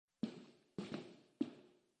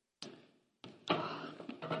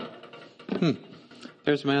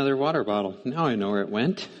There's my other water bottle. Now I know where it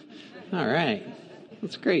went. All right.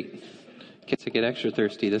 That's great. Guess I get extra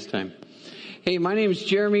thirsty this time. Hey, my name is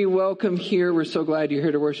Jeremy. Welcome here. We're so glad you're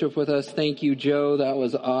here to worship with us. Thank you, Joe. That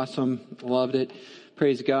was awesome. Loved it.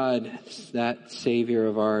 Praise God. That Savior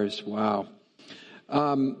of ours. Wow.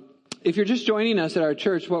 If you're just joining us at our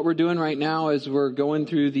church, what we're doing right now is we're going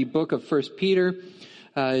through the book of 1 Peter.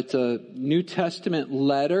 It's a New Testament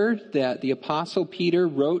letter that the Apostle Peter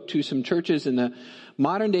wrote to some churches in the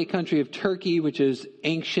modern day country of Turkey, which is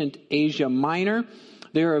ancient Asia Minor.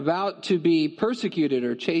 They're about to be persecuted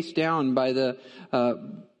or chased down by the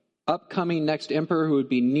upcoming next emperor, who would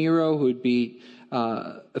be Nero, who would be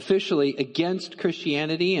officially against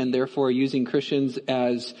Christianity and therefore using Christians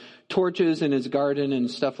as torches in his garden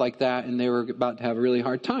and stuff like that. And they were about to have a really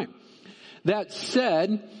hard time. That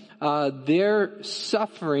said, their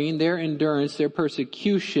suffering, their endurance, their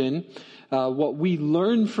persecution, what we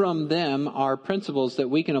learn from them are principles that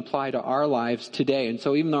we can apply to our lives today. And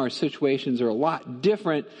so even though our situations are a lot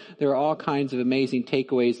different, there are all kinds of amazing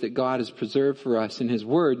takeaways that God has preserved for us in His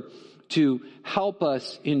Word to help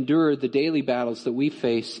us endure the daily battles that we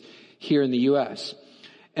face here in the U.S.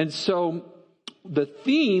 And so the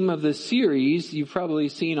theme of the series, you've probably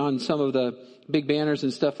seen on some of the big banners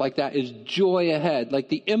and stuff like that, is joy ahead. Like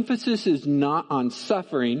the emphasis is not on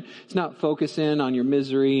suffering. It's not focus in on your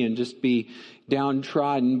misery and just be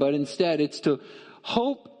downtrodden, but instead it's to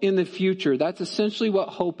hope in the future. That's essentially what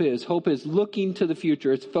hope is. Hope is looking to the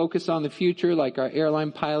future. It's focused on the future, like our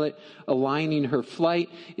airline pilot aligning her flight.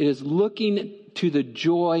 It is looking to the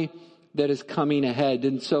joy that is coming ahead.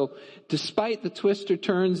 And so despite the twists or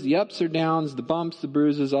turns, the ups or downs, the bumps, the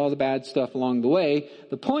bruises, all the bad stuff along the way,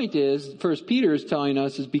 the point is, First Peter is telling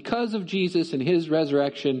us, is because of Jesus and His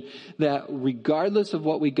resurrection, that regardless of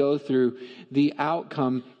what we go through, the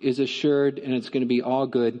outcome is assured and it's going to be all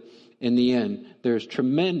good in the end. There's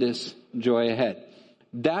tremendous joy ahead.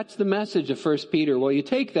 That's the message of First Peter. Well, you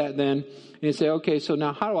take that then and you say, okay, so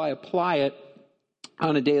now how do I apply it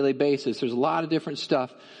on a daily basis? There's a lot of different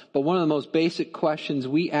stuff, but one of the most basic questions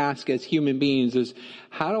we ask as human beings is,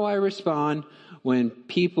 how do I respond when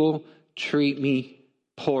people treat me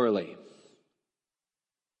poorly?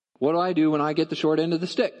 What do I do when I get the short end of the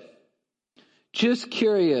stick? Just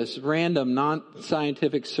curious, random,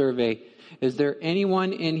 non-scientific survey. Is there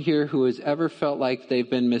anyone in here who has ever felt like they've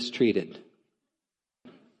been mistreated?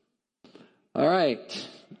 All right.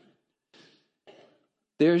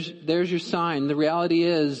 There's your sign. The reality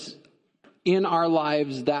is, in our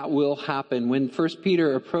lives, that will happen. When First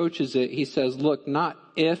Peter approaches it, he says, look, not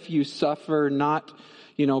if you suffer, not,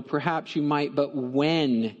 perhaps you might, but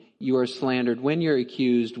when you are slandered, when you're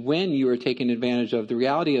accused, when you are taken advantage of. The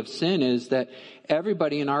reality of sin is that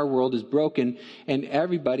everybody in our world is broken and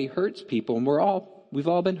everybody hurts people, and we've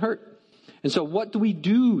all been hurt. And so what do we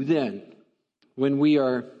do then when we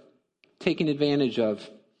are taken advantage of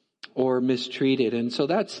or mistreated? And so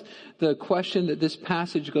that's the question that this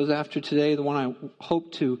passage goes after today, the one I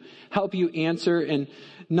hope to help you answer, and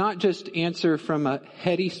not just answer from a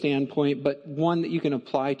heady standpoint, but one that you can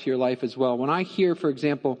apply to your life as well. When I hear, for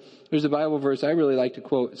example, there's a Bible verse I really like to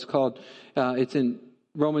quote. It's called, it's in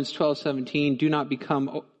Romans 12:17. Do not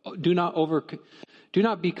become.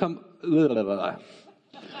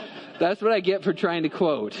 That's what I get for trying to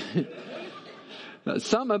quote.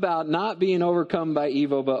 Something about not being overcome by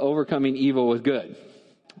evil, but overcoming evil with good.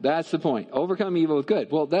 That's the point. Overcome evil with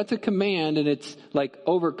good. Well, that's a command, and it's like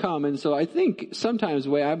overcome. And so I think sometimes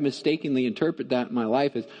the way I've mistakenly interpreted that in my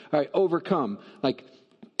life is, all right, overcome. Like,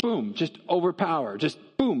 boom, just overpower. Just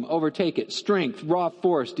boom, overtake it. Strength, raw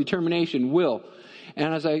force, determination, will.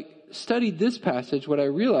 And as I studied this passage, what I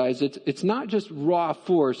realized, it's not just raw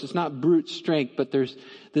force. It's not brute strength, but there's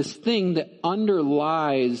this thing that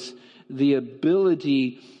underlies the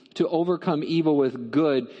ability to overcome evil with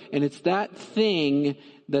good. And it's that thing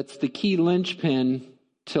that's the key linchpin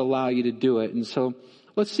to allow you to do it. And so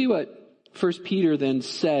let's see what 1 Peter then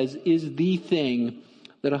says is the thing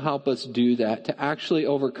that'll help us do that, to actually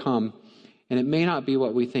overcome. And it may not be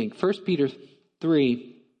what we think. 1 Peter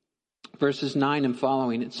 3, verses 9 and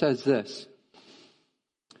following, it says this: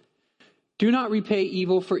 do not repay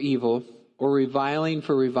evil for evil or reviling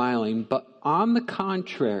for reviling, but on the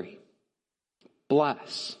contrary,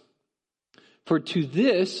 bless. For to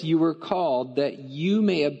this you were called, that you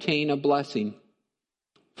may obtain a blessing.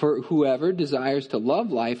 For whoever desires to love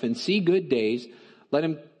life and see good days, let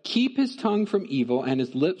him keep his tongue from evil and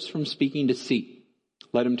his lips from speaking deceit.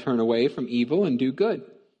 Let him turn away from evil and do good.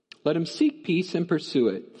 Let him seek peace and pursue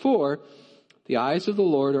it. For the eyes of the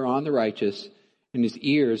Lord are on the righteous, and His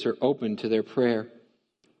ears are open to their prayer.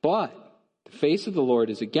 But the The face of the Lord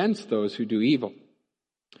is against those who do evil.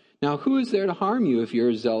 Now, who is there to harm you if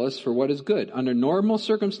you're zealous for what is good? Under normal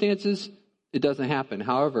circumstances, it doesn't happen.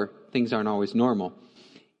 However, things aren't always normal.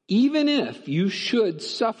 Even if you should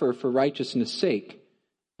suffer for righteousness' sake,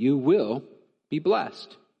 you will be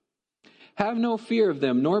blessed. Have no fear of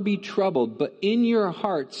them, nor be troubled, but in your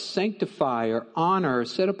hearts sanctify or honor or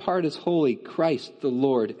set apart as holy Christ the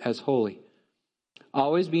Lord as holy.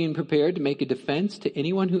 Always being prepared to make a defense to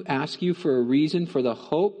anyone who asks you for a reason for the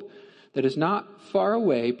hope that is not far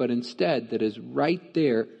away, but instead that is right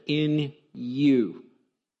there in you.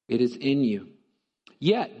 It is in you.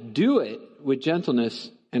 Yet do it with gentleness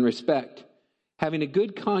and respect, having a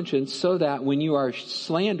good conscience, so that when you are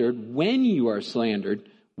slandered,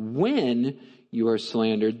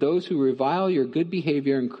 those who revile your good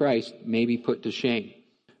behavior in Christ may be put to shame.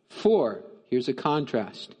 For, here's a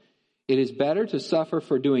contrast, it is better to suffer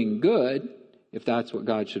for doing good, if that's what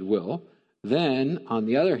God should will, than, on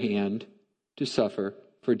the other hand, to suffer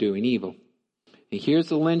for doing evil. And here's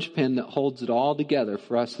the linchpin that holds it all together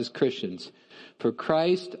for us as Christians. For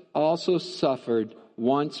Christ also suffered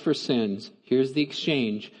once for sins. Here's the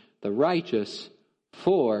exchange, the righteous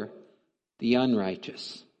for the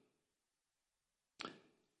unrighteous.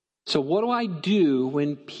 So what do I do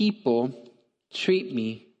when people treat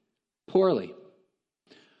me poorly?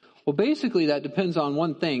 Well, basically that depends on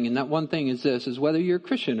one thing, and that one thing is this, is whether you're a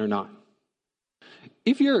Christian or not.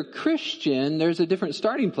 If you're a Christian, there's a different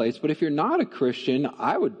starting place, but if you're not a Christian,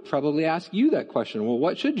 I would probably ask you that question. Well,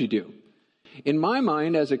 what should you do? In my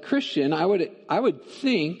mind, as a Christian, I would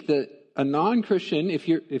think that a non-Christian, if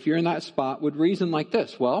you're in that spot, would reason like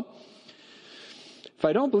this. Well, if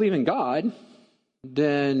I don't believe in God,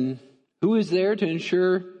 then who is there to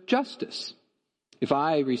ensure justice? If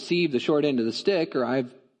I receive the short end of the stick, or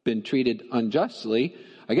I've been treated unjustly,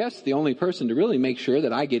 I guess the only person to really make sure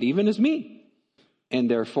that I get even is me. And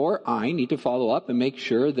therefore, I need to follow up and make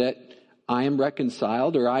sure that I am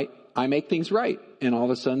reconciled, or I make things right. And all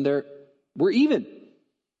of a sudden, we're even.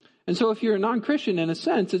 And so if you're a non-Christian, in a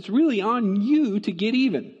sense, it's really on you to get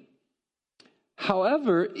even.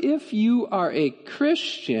 However, if you are a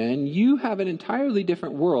Christian, you have an entirely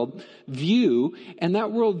different world view, and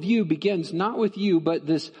that world view begins not with you, but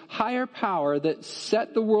this higher power that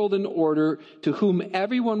set the world in order, to whom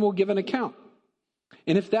everyone will give an account.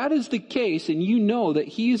 And if that is the case, and you know that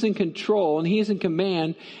He is in control and He is in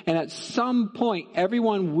command, and at some point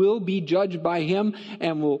everyone will be judged by Him,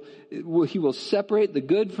 and He will separate the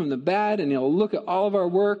good from the bad, and He'll look at all of our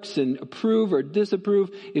works and approve or disapprove.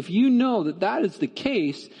 If you know that that is the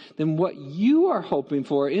case, then what you are hoping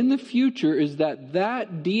for in the future is that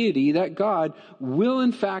deity, that God, will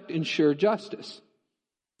in fact ensure justice.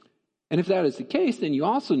 And if that is the case, then you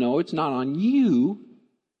also know it's not on you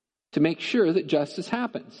to make sure that justice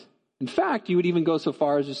happens. In fact, you would even go so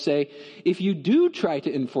far as to say, if you do try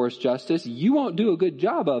to enforce justice, you won't do a good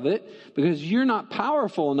job of it because you're not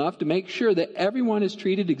powerful enough to make sure that everyone is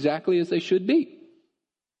treated exactly as they should be.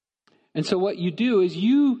 And so what you do is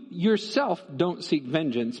you yourself don't seek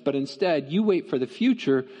vengeance, but instead you wait for the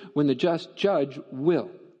future when the just judge will.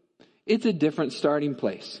 It's a different starting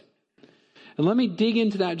place. And let me dig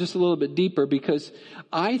into that just a little bit deeper, because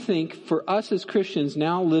I think for us as Christians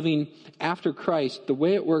now living after Christ, the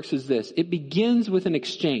way it works is this. It begins with an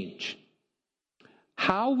exchange.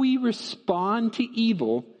 How we respond to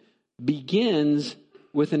evil begins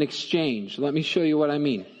with an exchange. Let me show you what I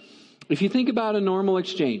mean. If you think about a normal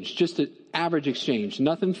exchange, just an average exchange,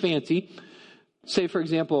 nothing fancy. Say, for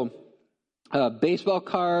example, baseball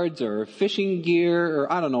cards or fishing gear,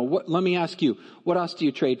 or I don't know. Let me ask you, what else do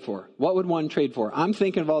you trade for? What would one trade for? I'm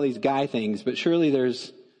thinking of all these guy things, but surely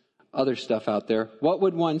there's other stuff out there. What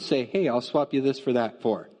would one say, hey, I'll swap you this for that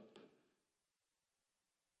for?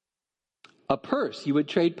 A purse. You would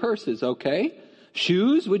trade purses, okay.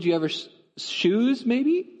 Shoes. Would you ever, shoes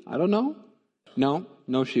maybe? I don't know.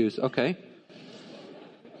 No shoes. Okay.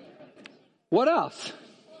 What else?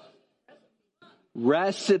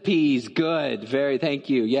 Recipes. Good. Thank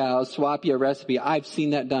you. Yeah, I'll swap you a recipe. I've seen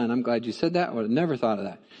that done. I'm glad you said that. I would have never thought of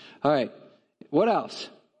that. All right. What else?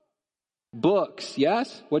 Books.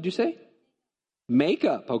 Yes? What'd you say?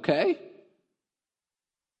 Makeup. Okay.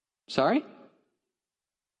 Sorry?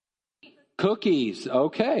 Cookies.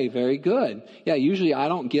 Okay. Very good. Yeah, usually I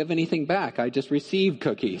don't give anything back. I just receive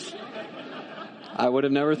cookies. I would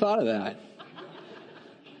have never thought of that.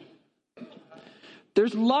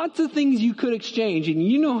 There's lots of things you could exchange, and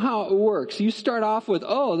you know how it works. You start off with,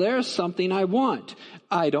 oh, there's something I want.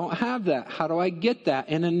 I don't have that. How do I get that?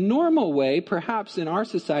 In a normal way, perhaps in our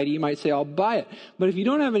society, you might say, I'll buy it. But if you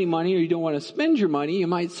don't have any money or you don't want to spend your money, you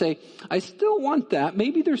might say, I still want that.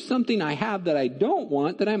 Maybe there's something I have that I don't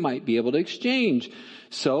want that I might be able to exchange.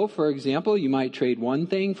 So, for example, you might trade one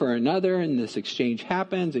thing for another, and this exchange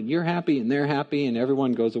happens, and you're happy, and they're happy, and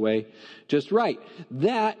everyone goes away just right.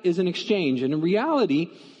 That is an exchange. And in reality,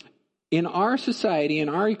 in our society, in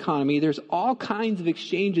our economy, there's all kinds of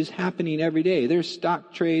exchanges happening every day. There's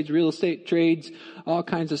stock trades, real estate trades, all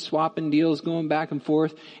kinds of swapping deals going back and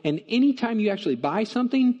forth. And anytime you actually buy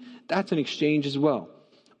something, that's an exchange as well.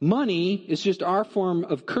 Money is just our form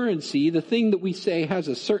of currency, the thing that we say has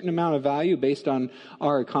a certain amount of value based on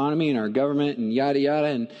our economy and our government and yada yada.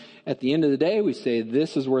 And at the end of the day, we say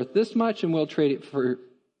this is worth this much and we'll trade it for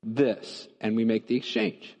this. And we make the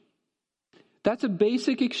exchange. That's a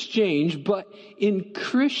basic exchange, but in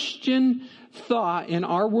Christian thought, in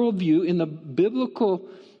our worldview, in the biblical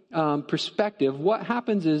perspective, what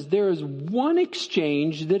happens is there is one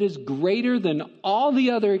exchange that is greater than all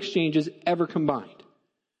the other exchanges ever combined.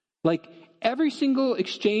 Like every single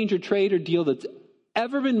exchange or trade or deal that's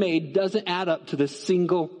ever been made doesn't add up to the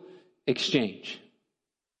single exchange.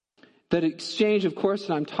 That exchange, of course,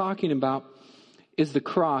 that I'm talking about is the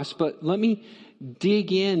cross, but let me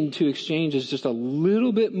dig into exchanges just a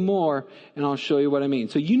little bit more, and I'll show you what I mean.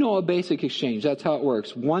 So you know a basic exchange. That's how it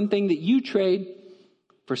works. One thing that you trade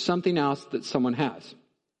for something else that someone has.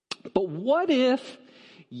 But what if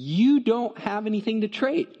you don't have anything to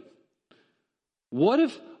trade? What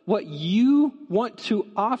if what you want to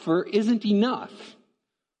offer isn't enough?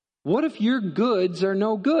 What if your goods are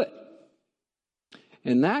no good?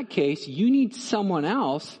 In that case, you need someone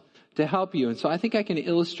else to help you. And so I think I can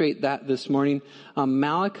illustrate that this morning.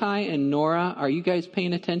 Malachi and Nora, are you guys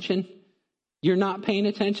paying attention? You're not paying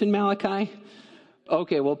attention, Malachi?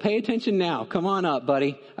 Okay, well, pay attention now. Come on up,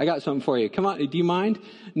 buddy. I got something for you. Come on. Do you mind?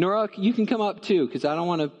 Nora, you can come up too, because I don't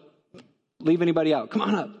want to leave anybody out. Come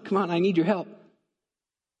on up. Come on. I need your help.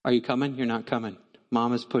 Are you coming? You're not coming.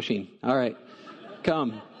 Mom is pushing. All right.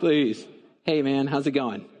 Come, please. Hey, man, how's it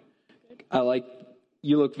going?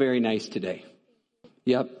 You look very nice today.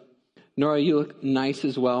 Yep. Nora, you look nice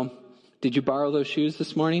as well. Did you borrow those shoes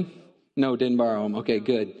this morning? No, didn't borrow them. Okay,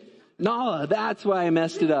 good. Nala, that's why I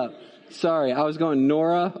messed it up. Sorry, I was going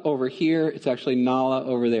Nora over here. It's actually Nala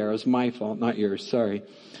over there. It was my fault, not yours. Sorry.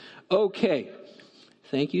 Okay.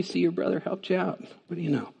 Thank you. See, your brother helped you out. What do you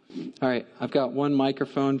know? All right, I've got one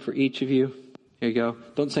microphone for each of you. Here you go.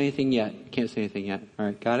 Don't say anything yet. Can't say anything yet. All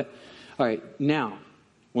right, got it? All right, now,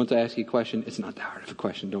 once I ask you a question, it's not that hard of a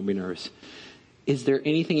question. Don't be nervous. Is there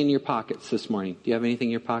anything in your pockets this morning? Do you have anything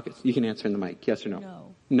in your pockets? You can answer in the mic. Yes or no?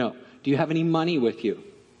 No. No. Do you have any money with you?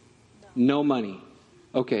 No. No money.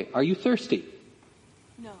 Okay. Are you thirsty?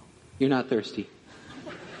 No. You're not thirsty.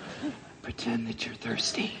 Pretend that you're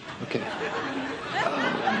thirsty. Okay. Oh,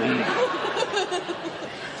 man.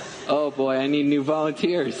 Oh, boy. I need new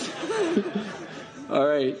volunteers. All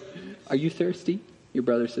right. Are you thirsty? Your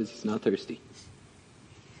brother says he's not thirsty.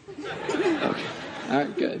 Okay. All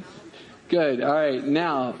right. Good. Good. All right.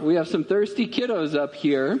 Now, we have some thirsty kiddos up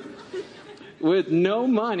here with no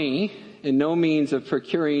money and no means of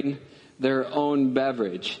procuring their own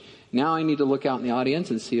beverage. Now I need to look out in the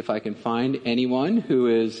audience and see if I can find anyone who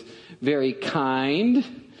is very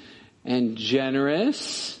kind and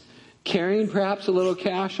generous, carrying perhaps a little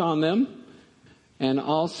cash on them, and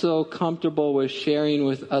also comfortable with sharing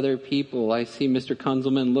with other people. I see Mr.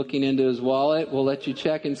 Kunzelman looking into his wallet. We'll let you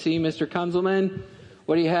check and see, Mr. Kunzelman.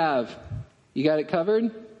 What do you have? You got it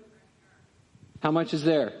covered? How much is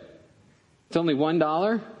there? It's only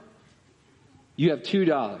 $1? You have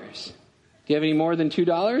 $2. Do you have any more than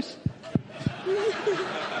 $2?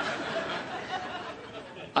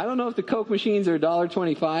 I don't know if the Coke machines are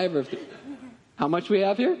 $1.25 or how much we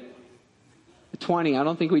have here? 20. I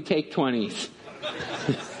don't think we take 20s.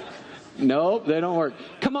 Nope, they don't work.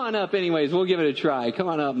 Come on up anyways. We'll give it a try. Come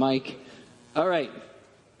on up, Mike. All right.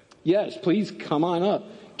 Yes, please come on up.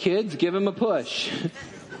 Kids, give him a push.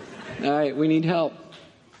 All right, we need help.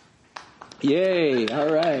 Yay.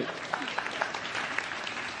 All right.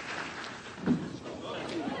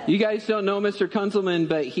 You guys don't know Mr. Kunzelman,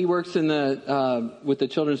 but he works in the with the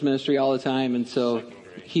children's ministry all the time, and so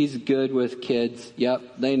he's good with kids. Yep,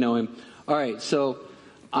 they know him. All right, so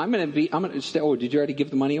I'm gonna stay. Oh, did you already give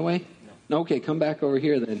the money away? No. Okay, come back over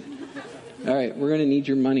here then. All right, we're gonna need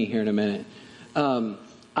your money here in a minute.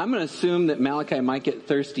 I'm going to assume that Malachi might get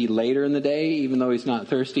thirsty later in the day, even though he's not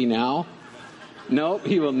thirsty now. Nope,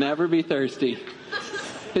 he will never be thirsty.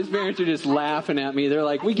 His parents are just laughing at me. They're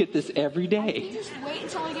like, we get this every day. Just wait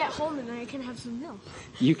until I get home and then I can have some milk.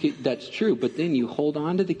 That's true, but then you hold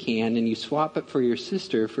on to the can and you swap it for your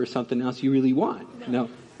sister for something else you really want. No?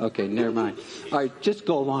 Okay, never mind. All right, just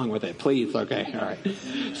go along with it, please. Okay, all right.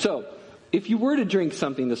 So, if you were to drink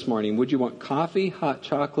something this morning, would you want coffee, hot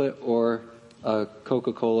chocolate, or a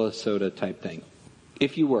Coca-Cola soda type thing?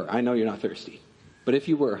 If you were. I know you're not thirsty. But if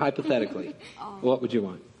you were, hypothetically, what would you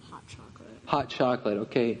want? Hot chocolate. Hot chocolate,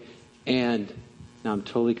 okay. And now I'm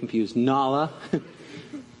totally confused. Nala,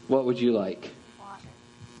 what would you like?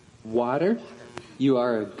 Water? You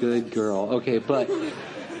are a good girl. Okay, but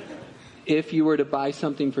if you were to buy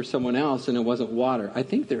something for someone else and it wasn't water, I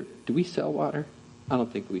think do we sell water? I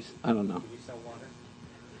don't know. Do we sell water?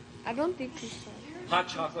 I don't think we sell. Hot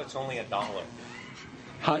chocolate's only $1.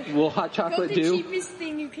 Hot chocolate go do? Go with the cheapest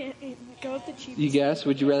thing you can. Go with the cheapest. You guess?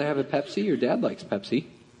 Would you rather have a Pepsi? Your dad likes Pepsi.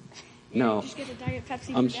 No. Just get a Diet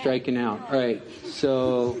Pepsi. I'm striking out. All right.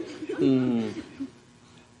 So,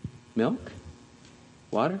 milk?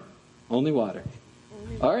 Water? Only water.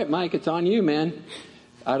 All right, Mike, it's on you, man.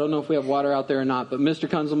 I don't know if we have water out there or not, but Mr.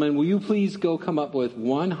 Kunzelman, will you please go come up with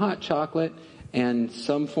one hot chocolate and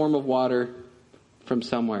some form of water from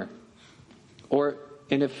somewhere?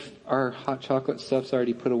 And if our hot chocolate stuff's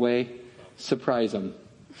already put away, surprise them.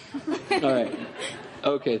 All right.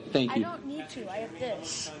 Okay, thank you. I don't need to. I have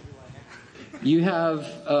this. You have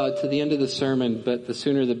to the end of the sermon, but the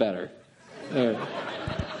sooner the better.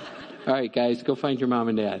 All right, guys, go find your mom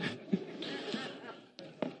and dad.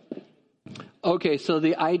 Okay, so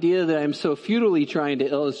the idea that I'm so futilely trying to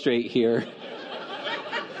illustrate here,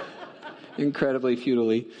 incredibly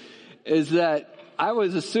futilely, is that I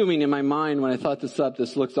was assuming in my mind when I thought this up,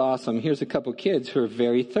 this looks awesome. Here's a couple kids who are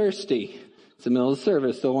very thirsty. It's the middle of the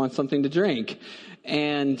service. They'll want something to drink.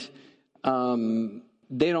 And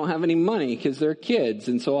they don't have any money because they're kids.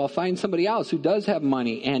 And so I'll find somebody else who does have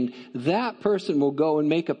money. And that person will go and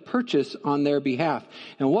make a purchase on their behalf.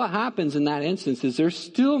 And what happens in that instance is there's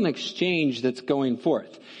still an exchange that's going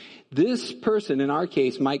forth. This person, in our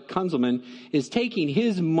case, Mike Kunzelman, is taking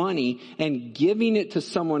his money and giving it to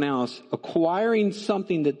someone else, acquiring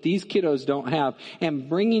something that these kiddos don't have, and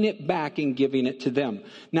bringing it back and giving it to them.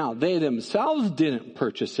 Now, they themselves didn't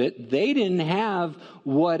purchase it. They didn't have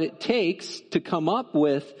what it takes to come up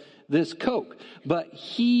with this Coke. But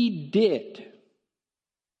he did.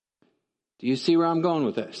 Do you see where I'm going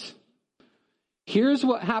with this? Here's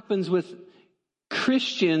what happens with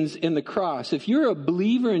Christians in the cross. If you're a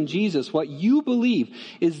believer in Jesus, what you believe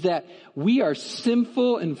is that we are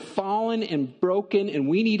sinful and fallen and broken and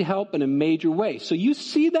we need help in a major way. So you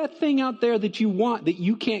see that thing out there that you want that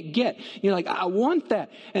you can't get. You're like, I want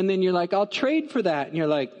that. And then you're like, I'll trade for that. And you're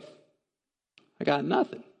like, I got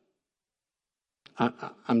nothing.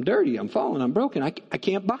 I'm dirty. I'm fallen. I'm broken. I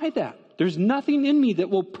can't buy that. There's nothing in me that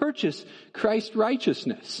will purchase Christ's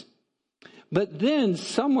righteousness. But then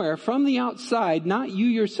somewhere from the outside, not you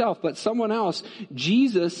yourself, but someone else,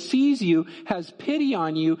 Jesus sees you, has pity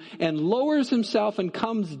on you, and lowers himself and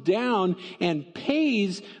comes down and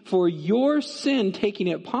pays for your sin, taking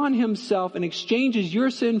it upon himself and exchanges your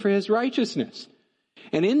sin for his righteousness.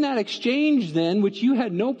 And in that exchange then, which you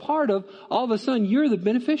had no part of, all of a sudden you're the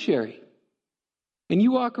beneficiary. And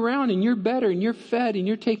you walk around and you're better and you're fed and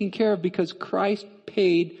you're taken care of because Christ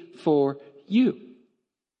paid for you.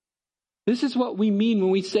 This is what we mean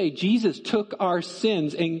when we say Jesus took our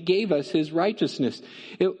sins and gave us his righteousness.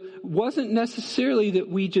 It wasn't necessarily that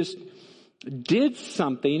we just did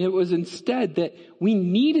something. It was instead that we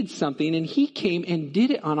needed something and he came and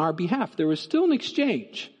did it on our behalf. There was still an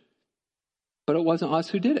exchange, but it wasn't us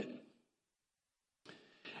who did it.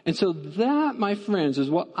 And so that, my friends, is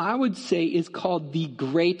what I would say is called the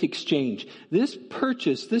great exchange. This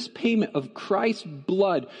purchase, this payment of Christ's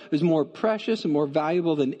blood is more precious and more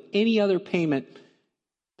valuable than any other payment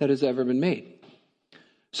that has ever been made.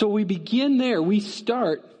 So we begin there. We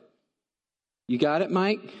start. You got it,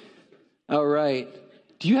 Mike? All right.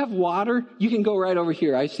 Do you have water? You can go right over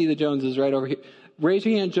here. I see the Joneses right over here. Raise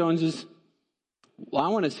your hand, Joneses. Well, I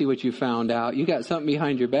want to see what you found out. You got something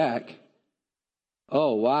behind your back.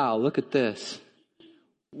 Oh, wow, look at this.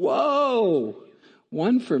 Whoa,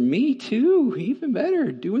 one for me too. Even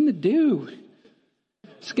better, doing the do.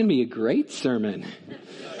 It's going to be a great sermon.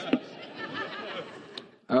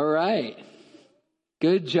 All right.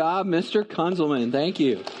 Good job, Mr. Kunzelman. Thank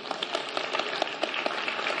you.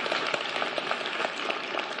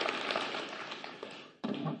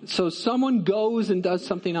 So someone goes and does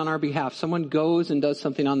something on our behalf. Someone goes and does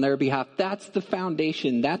something on their behalf. That's the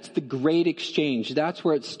foundation. That's the great exchange. That's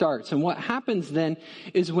where it starts. And what happens then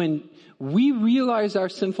is when we realize our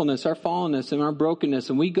sinfulness, our fallenness, and our brokenness,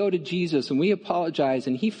 and we go to Jesus and we apologize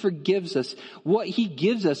and He forgives us, what He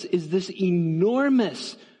gives us is this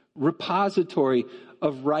enormous repository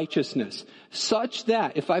of righteousness, such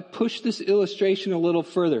that if I push this illustration a little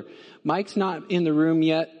further, Mike's not in the room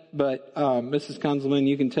yet, but Mrs. Kunzelman,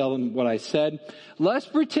 you can tell him what I said. Let's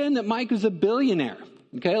pretend that Mike is a billionaire.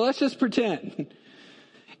 Okay, let's just pretend.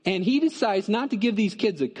 And he decides not to give these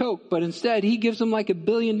kids a Coke, but instead he gives them like $1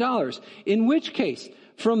 billion. In which case,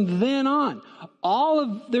 from then on, all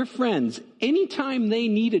of their friends, anytime they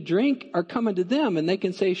need a drink, are coming to them and they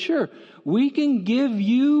can say, sure, we can give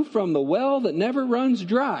you from the well that never runs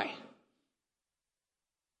dry.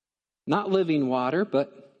 Not living water,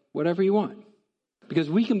 but whatever you want. Because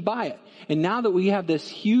we can buy it. And now that we have this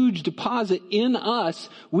huge deposit in us,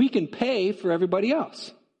 we can pay for everybody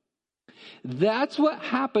else. That's what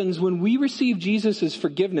happens when we receive Jesus'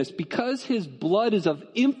 forgiveness, because His blood is of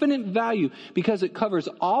infinite value, because it covers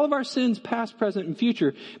all of our sins, past, present, and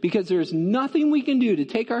future, because there's nothing we can do to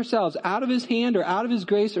take ourselves out of His hand or out of His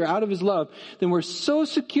grace or out of His love. Then we're so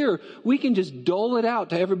secure we can just dole it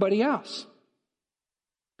out to everybody else.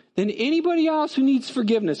 Then anybody else who needs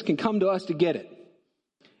forgiveness can come to us to get it.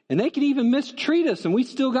 And they can even mistreat us and we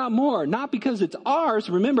still got more. Not because it's ours.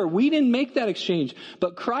 Remember, we didn't make that exchange.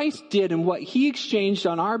 But Christ did, and what He exchanged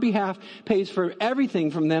on our behalf pays for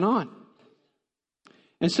everything from then on.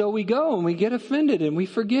 And so we go and we get offended and we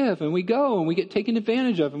forgive. And we go and we get taken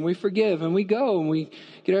advantage of and we forgive. And we go and we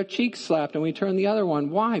get our cheeks slapped and we turn the other one.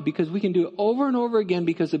 Why? Because we can do it over and over again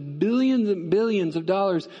because of billions and billions of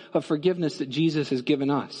dollars of forgiveness that Jesus has given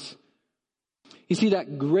us. You see,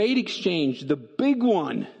 that great exchange, the big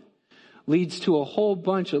one, leads to a whole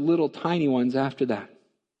bunch of little tiny ones after that.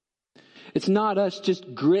 It's not us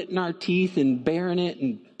just gritting our teeth and bearing it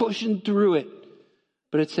and pushing through it.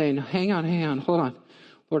 But it's saying, hang on, hold on.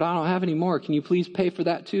 Lord, I don't have any more. Can you please pay for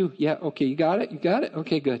that too? Yeah, okay, you got it?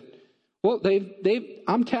 Okay, good. Well,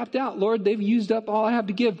 I'm tapped out, Lord. They've used up all I have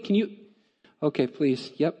to give. Can you? Okay,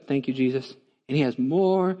 please. Yep, thank you, Jesus. And He has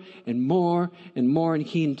more and more and more, and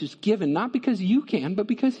He can just give, and not because you can, but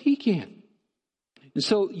because He can. And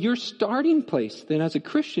so your starting place then as a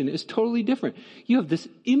Christian is totally different. You have this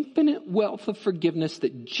infinite wealth of forgiveness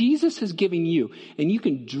that Jesus has given you, and you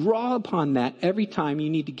can draw upon that every time you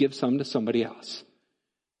need to give some to somebody else.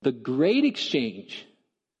 The great exchange,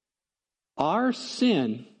 our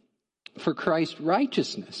sin for Christ's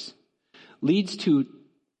righteousness, leads to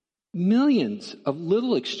millions of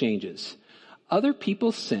little exchanges. Other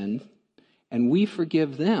people sin, and we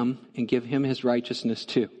forgive them and give Him His righteousness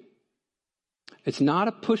too. It's not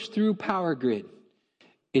a push-through power grid.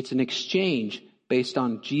 It's an exchange based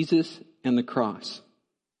on Jesus and the cross.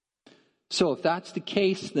 So if that's the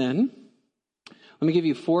case, then let me give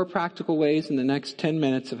you 4 practical ways in the next 10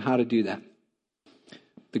 minutes of how to do that.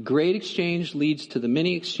 The great exchange leads to the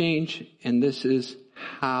mini exchange, and this is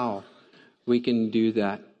how we can do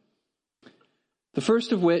that. The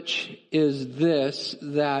first of which is this,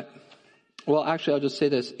 I'll just say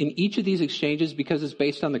this. In each of these exchanges, because it's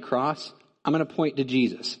based on the cross, I'm going to point to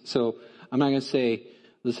Jesus. So I'm not going to say,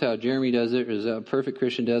 this is how Jeremy does it, or this is how a perfect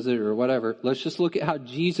Christian does it, or whatever. Let's just look at how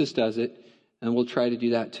Jesus does it, and we'll try to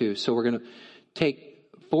do that too. So we're going to take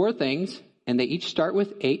 4 things, and they each start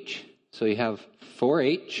with H. So you have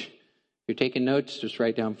 4H. If you're taking notes, just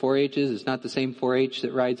write down 4 H's. It's not the same 4H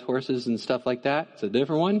that rides horses and stuff like that. It's a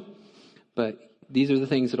different one. But these are the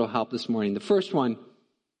things that will help this morning. The first one,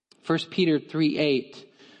 1 Peter 3:8.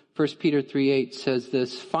 1 Peter 3:8 says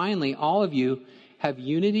this, finally, all of you have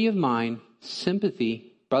unity of mind,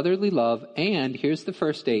 sympathy, brotherly love, and here's the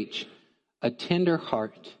first H, a tender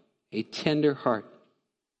heart. A tender heart.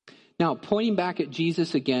 Now, pointing back at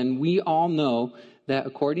Jesus again, we all know that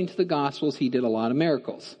according to the Gospels, He did a lot of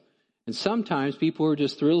miracles. And sometimes people who are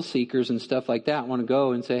just thrill seekers and stuff like that want to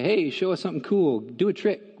go and say, hey, show us something cool, do a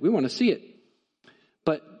trick. We want to see it.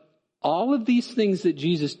 But all of these things that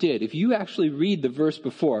Jesus did, if you actually read the verse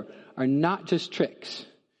before, are not just tricks.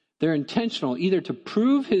 They're intentional, either to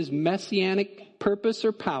prove His messianic purpose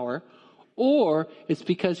or power, or it's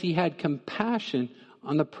because He had compassion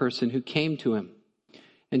on the person who came to Him.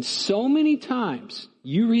 And so many times,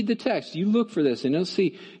 you read the text, you look for this, and you'll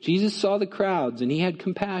see Jesus saw the crowds and He had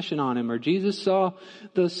compassion on him, or Jesus saw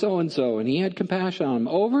the so-and-so and He had compassion on him.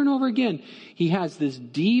 Over and over again, He has this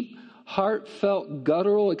deep, heartfelt,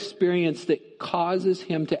 guttural experience that causes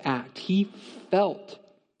Him to act. He felt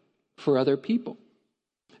for other people.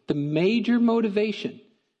 The major motivation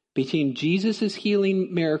between Jesus'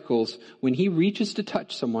 healing miracles when he reaches to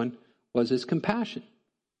touch someone was his compassion.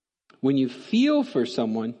 When you feel for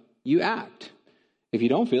someone, you act. If you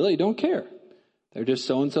don't feel it, you don't care. They're just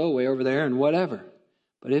so-and-so way over there and whatever.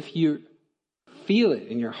 But if you feel it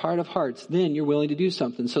in your heart of hearts, then you're willing to do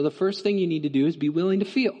something. So the first thing you need to do is be willing to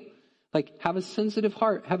feel. Like, have a sensitive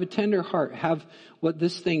heart, have a tender heart, have what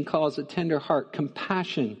this thing calls a tender heart,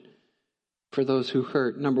 compassion for those who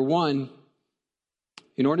hurt. Number one,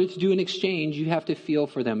 in order to do an exchange, you have to feel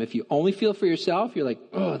for them. If you only feel for yourself, you're like,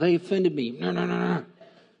 oh, they offended me. No.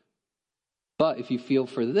 But if you feel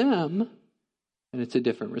for them, then it's a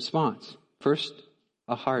different response. First,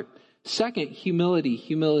 a heart. Second,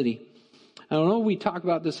 humility. I don't know if we talk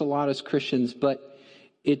about this a lot as Christians, but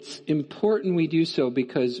it's important we do so,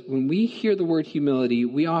 because when we hear the word humility,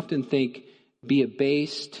 we often think be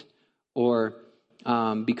abased or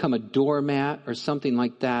become a doormat or something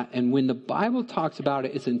like that. And when the Bible talks about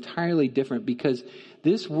it, it's entirely different, because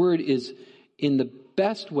this word is in the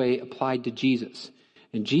best way applied to Jesus.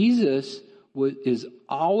 And Jesus is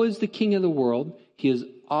always the King of the world. He is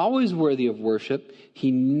always worthy of worship.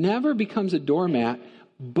 He never becomes a doormat.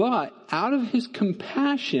 But out of his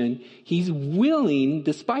compassion, he's willing,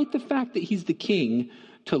 despite the fact that he's the king,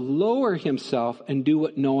 to lower himself and do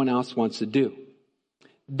what no one else wants to do.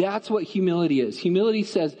 That's what humility is. Humility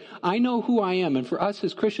says, I know who I am. And for us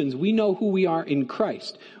as Christians, we know who we are in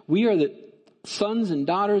Christ. We are the sons and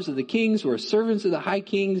daughters of the kings. We're servants of the high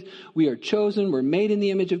kings. We are chosen. We're made in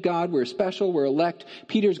the image of God. We're special. We're elect.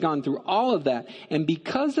 Peter's gone through all of that. And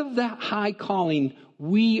because of that high calling,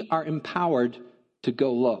 we are empowered to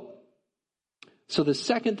go low. So the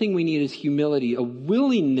second thing we need is humility, a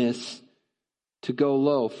willingness to go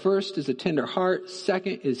low. First is a tender heart.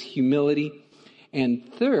 Second is humility.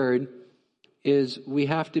 And third is we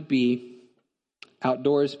have to be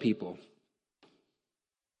outdoors people.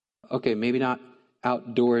 Okay, maybe not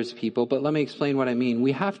outdoors people, but let me explain what I mean.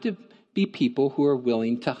 We have to be people who are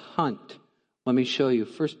willing to hunt. Let me show you.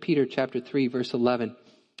 1 Peter chapter 3, verse 11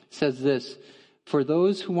 says this: for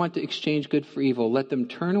those who want to exchange good for evil, let them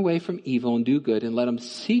turn away from evil and do good, and let them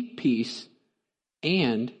seek peace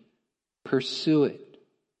and pursue it.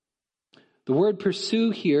 The word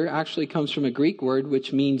pursue here actually comes from a Greek word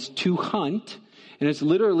which means to hunt, and it's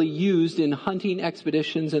literally used in hunting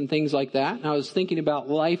expeditions and things like that. And I was thinking about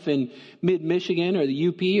life in mid-Michigan or the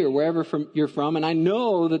UP or wherever you're from, and I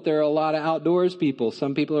know that there are a lot of outdoors people.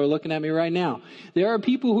 Some people are looking at me right now. There are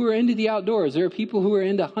people who are into the outdoors. There are people who are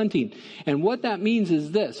into hunting. And what that means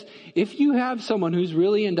is this: if you have someone who's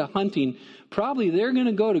really into hunting, probably they're going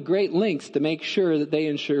to go to great lengths to make sure that they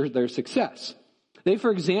ensure their success. They,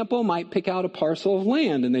 for example, might pick out a parcel of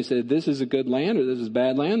land and they say, this is a good land or this is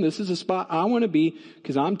bad land. This is a spot I want to be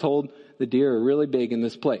because I'm told the deer are really big in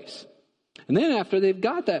this place. And then after they've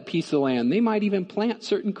got that piece of land, they might even plant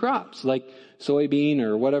certain crops like soybean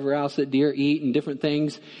or whatever else that deer eat and different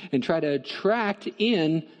things, and try to attract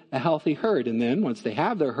in a healthy herd. And then once they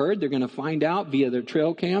have their herd, they're going to find out via their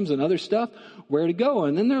trail cams and other stuff where to go.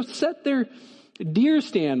 And then they'll set their deer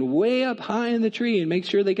stand way up high in the tree and make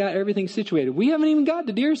sure they got everything situated. We haven't even got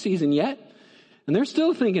to deer season yet, and they're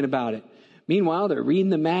still thinking about it. Meanwhile, they're reading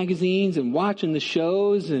the magazines and watching the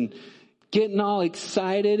shows and getting all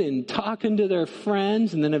excited and talking to their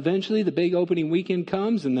friends. And then eventually the big opening weekend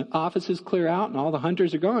comes and the offices clear out and all the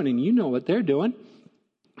hunters are gone, and you know what they're doing.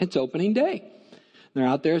 It's opening day. They're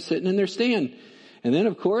out there sitting in their stand. And then,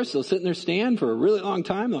 of course, they'll sit in their stand for a really long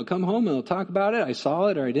time. They'll come home and they'll talk about it. I saw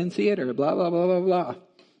it, or I didn't see it, or blah, blah, blah, blah, blah.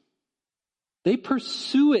 They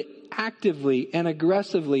pursue it actively and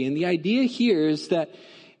aggressively. And the idea here is that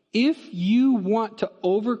if you want to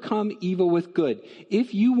overcome evil with good,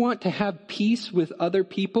 if you want to have peace with other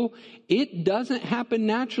people, it doesn't happen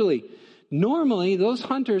naturally. Normally, those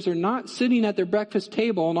hunters are not sitting at their breakfast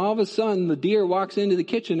table and all of a sudden the deer walks into the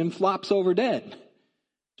kitchen and flops over dead.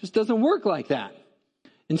 It just doesn't work like that.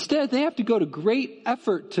 Instead, they have to go to great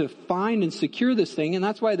effort to find and secure this thing, and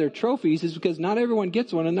that's why they're trophies, is because not everyone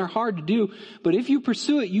gets one, and they're hard to do. But if you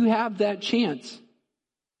pursue it, you have that chance.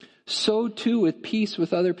 So too with peace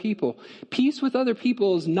with other people. Peace with other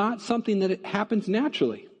people is not something that happens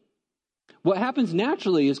naturally. What happens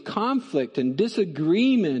naturally is conflict and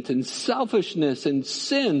disagreement and selfishness and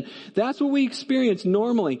sin. That's what we experience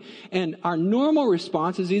normally. And our normal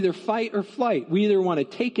response is either fight or flight. We either want to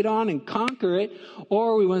take it on and conquer it,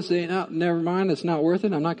 or we want to say, no, never mind, it's not worth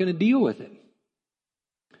it. I'm not going to deal with it.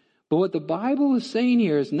 But what the Bible is saying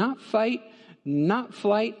here is not fight, not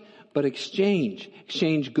flight, but exchange.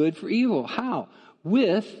 Exchange good for evil. How?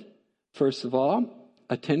 With, first of all,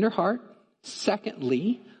 a tender heart.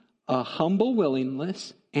 Secondly, a humble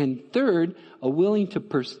willingness. And third, a willingness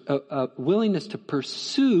to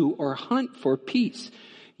pursue or hunt for peace.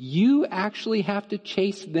 You actually have to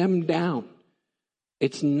chase them down.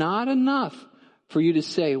 It's not enough for you to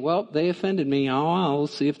say, well, they offended me. Oh, I'll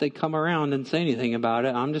see if they come around and say anything about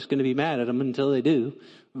it. I'm just going to be mad at them until they do.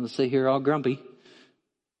 I'll sit here all grumpy.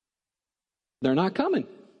 They're not coming.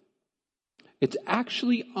 It's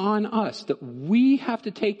actually on us that we have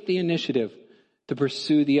to take the initiative to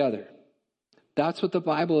pursue the other. That's what the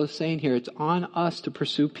Bible is saying here. It's on us to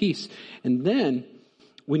pursue peace. And then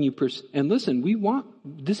when you and listen,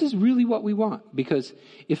 this is really what we want, because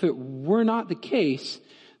if it were not the case,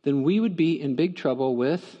 then we would be in big trouble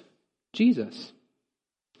with Jesus.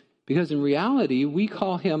 Because in reality, we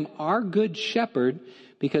call him our good shepherd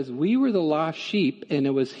because we were the lost sheep and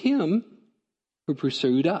it was him who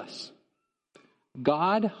pursued us.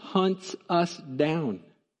 God hunts us down.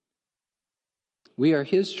 We are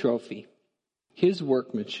his trophy, his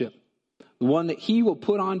workmanship, the one that he will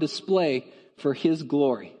put on display for his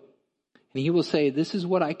glory. And he will say, this is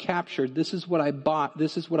what I captured, this is what I bought,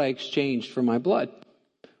 this is what I exchanged for my blood.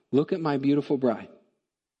 Look at my beautiful bride.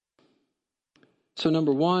 So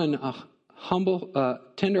number one,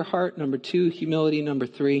 tender heart. Number two, humility. Number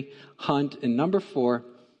three, hunt. And number four,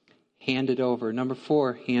 hand it over. Number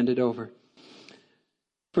four, hand it over.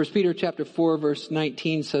 1 Peter chapter 4, verse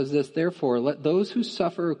 19 says this, therefore, let those who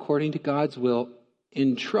suffer according to God's will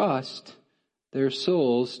entrust their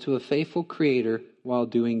souls to a faithful Creator while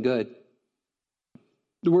doing good.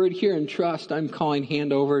 The word here, entrust, I'm calling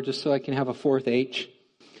hand over just so I can have a fourth H.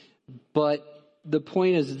 But the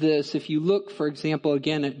point is this, if you look, for example,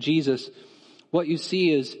 again at Jesus, what you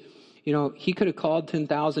see is, he could have called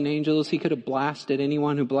 10,000 angels. He could have blasted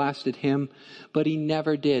anyone who blasted him, but he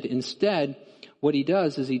never did. Instead, what he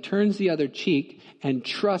does is he turns the other cheek and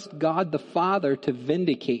trusts God the Father to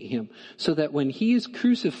vindicate him, so that when he is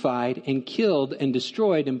crucified and killed and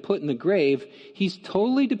destroyed and put in the grave, he's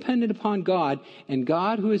totally dependent upon God, and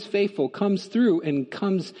God, who is faithful, comes through and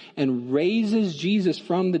comes and raises Jesus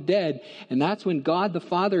from the dead. And that's when God the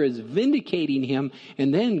Father is vindicating him,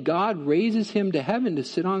 and then God raises him to heaven to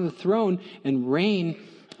sit on the throne and reign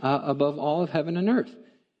above all of heaven and earth.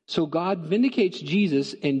 So God vindicates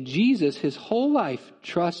Jesus, and Jesus, his whole life,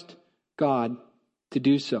 trusts God to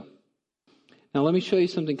do so. Now let me show you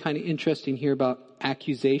something kind of interesting here about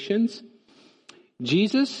accusations.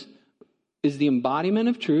 Jesus is the embodiment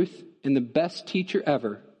of truth and the best teacher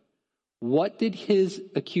ever. What did his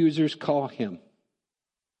accusers call him?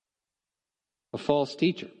 A false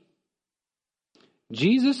teacher.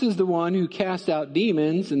 Jesus is the one who cast out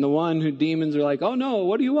demons, and the one who demons are like, oh no,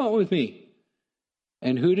 what do you want with me?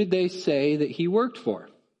 And who did they say that he worked for?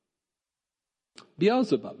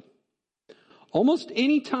 Beelzebub. Almost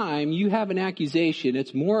any time you have an accusation,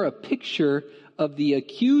 it's more a picture of the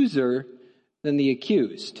accuser than the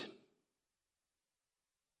accused.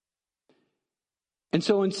 And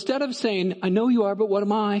so instead of saying, I know you are, but what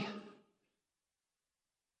am I?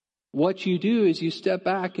 What you do is you step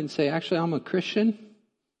back and say, actually, I'm a Christian.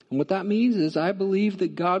 And what that means is I believe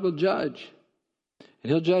that God will judge. And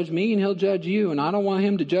he'll judge me and he'll judge you. And I don't want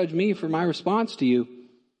him to judge me for my response to you.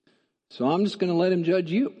 So I'm just going to let him judge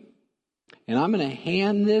you. And I'm going to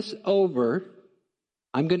hand this over.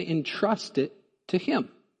 I'm going to entrust it to him.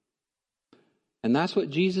 And that's what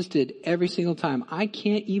Jesus did every single time. I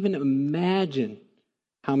can't even imagine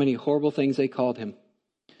how many horrible things they called him.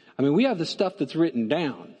 I mean, we have the stuff that's written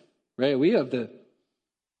down, right? We have the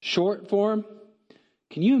short form.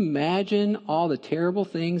 Can you imagine all the terrible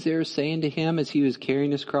things they were saying to him as he was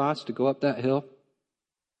carrying his cross to go up that hill?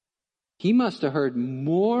 He must have heard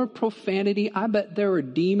more profanity. I bet there were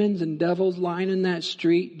demons and devils lying in that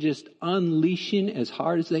street just unleashing as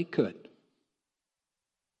hard as they could.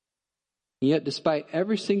 And yet, despite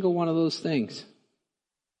every single one of those things,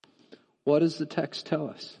 what does the text tell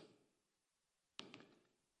us?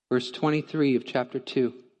 Verse 23 of chapter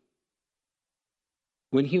 2.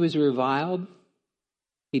 When he was reviled,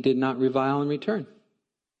 he did not revile in return.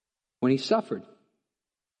 When he suffered,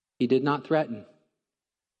 he did not threaten,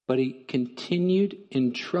 but he continued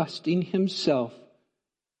entrusting himself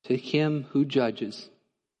to him who judges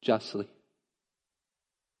justly.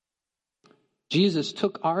 Jesus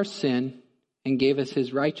took our sin and gave us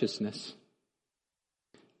his righteousness.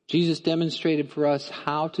 Jesus demonstrated for us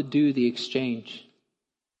how to do the exchange.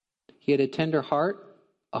 He had a tender heart,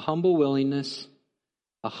 a humble willingness,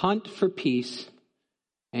 a hunt for peace,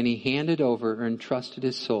 and he handed over or entrusted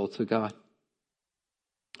his soul to God.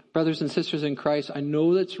 Brothers and sisters in Christ, I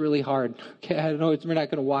know that's really hard. Okay, I know we're not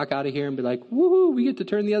going to walk out of here and be like, woohoo, we get to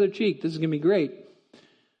turn the other cheek. This is going to be great.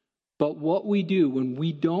 But what we do when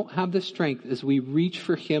we don't have the strength is we reach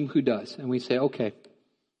for him who does. And we say, okay,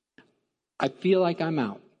 I feel like I'm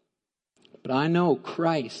out. But I know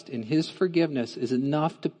Christ and his forgiveness is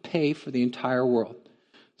enough to pay for the entire world.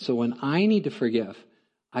 So when I need to forgive,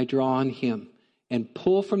 I draw on him and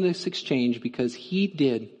pull from this exchange because he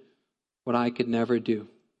did what I could never do.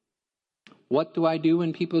 What do I do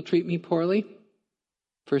when people treat me poorly?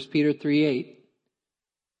 1 Peter 3:8.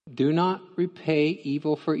 Do not repay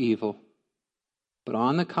evil for evil, but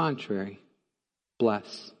on the contrary,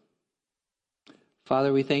 bless.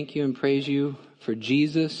 Father, we thank you and praise you for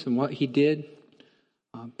Jesus and what he did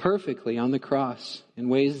perfectly on the cross in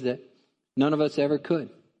ways that none of us ever could.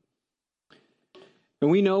 And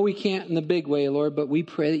we know we can't in the big way, Lord, but we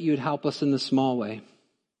pray that you would help us in the small way.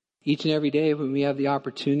 Each and every day when we have the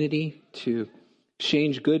opportunity to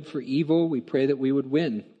exchange good for evil, we pray that we would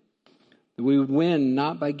win. That we would win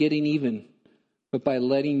not by getting even, but by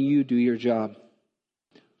letting you do your job.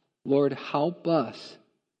 Lord, help us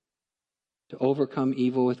to overcome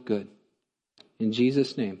evil with good. In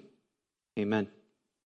Jesus' name, amen.